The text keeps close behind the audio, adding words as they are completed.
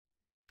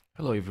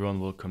Hello everyone,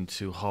 welcome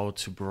to How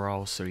to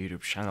Browser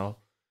YouTube channel.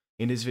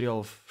 In this video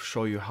I'll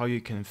show you how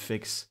you can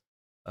fix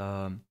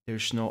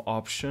there's no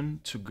option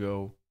to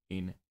go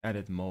in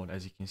edit mode.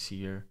 As you can see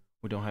here,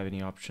 we don't have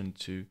any option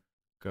to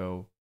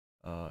go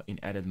in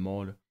edit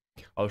mode.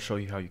 I'll show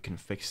you how you can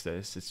fix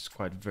this. It's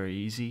quite very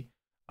easy.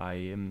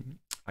 I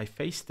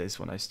faced this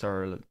when I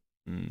started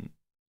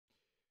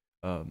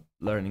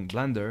learning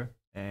Blender,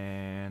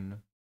 and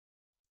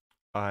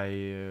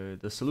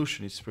the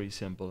solution is pretty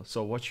simple.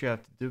 So what you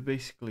have to do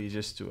basically is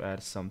just to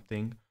add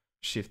something,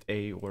 Shift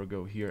A, or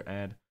go here,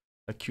 add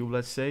a cube,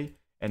 let's say,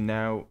 and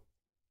now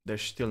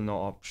there's still no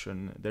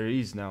option. There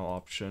is no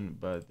option,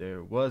 but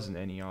there wasn't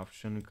any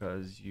option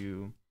because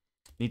you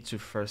need to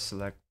first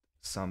select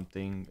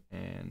something,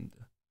 and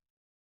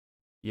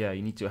yeah,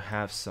 you need to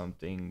have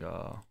something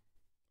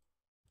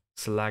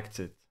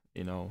selected,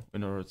 in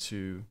order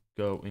to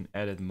go in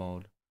edit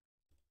mode.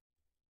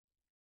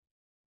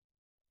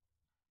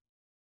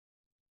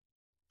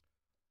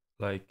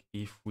 Like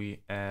if we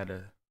add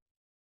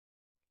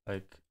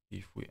a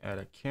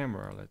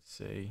camera, let's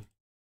say,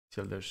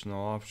 till there's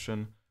no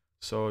option.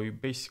 So you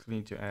basically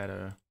need to add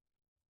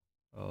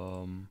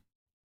a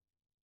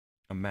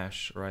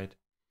mesh, right?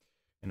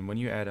 And when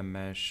you add a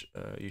mesh,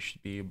 you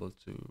should be able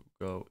to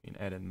go in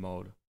edit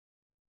mode.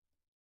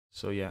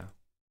 So yeah,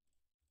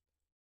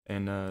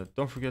 and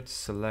don't forget to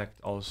select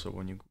also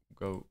when you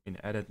go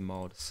in edit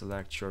mode,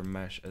 select your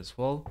mesh as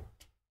well.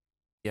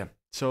 Yeah,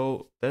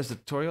 so that's the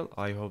tutorial.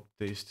 I hope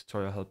this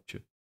tutorial helped you.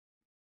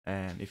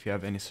 And if you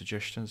have any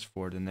suggestions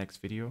for the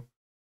next video,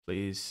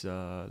 please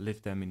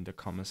leave them in the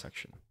comment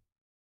section.